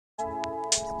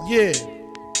Yeah,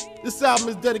 this album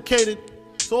is dedicated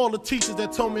to all the teachers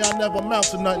that told me I never amount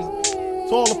to nothing. To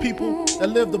all the people that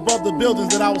lived above the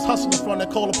buildings that I was hustling from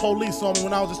that called the police on me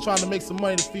when I was just trying to make some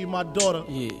money to feed my daughter.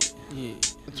 Yeah.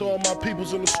 And to all my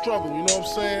peoples in the struggle, you know what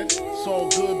I'm saying? It's all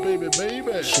good, baby.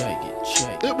 Check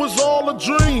it. It was all a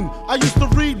dream. I used to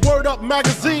read Word Up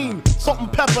magazine. Salt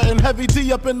and Pepper and Heavy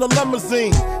D up in the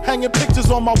limousine. Hanging pictures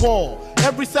on my wall.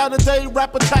 Every Saturday,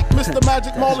 rap attack, Mr.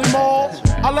 Magic Marley Marl.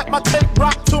 I let my tape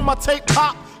rock till my tape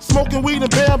pop. Smoking weed and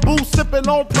bamboo, sipping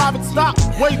on private stock.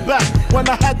 Way back when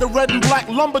I had the red and black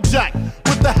lumberjack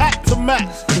with the hat to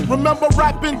match. Remember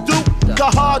rapping Duke? The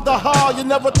hard. You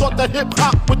never thought that hip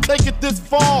hop would take it this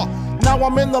far. Now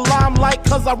I'm in the limelight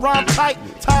cause I rhyme tight.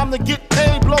 Time to get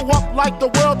paid, blow up like the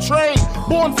world trade.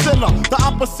 Born sinner, the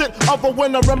opposite of a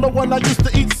winner. Remember when I used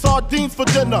to eat sardines for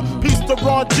dinner? Peace to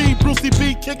Ron G, Brucey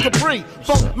B, Kid Capri,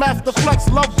 Funk Master Flex,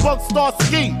 Love Bug, Star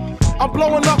Ski. I'm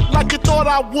blowing up like you thought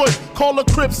I would. Call a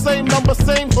crib, same number,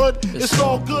 same hood. It's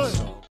all good.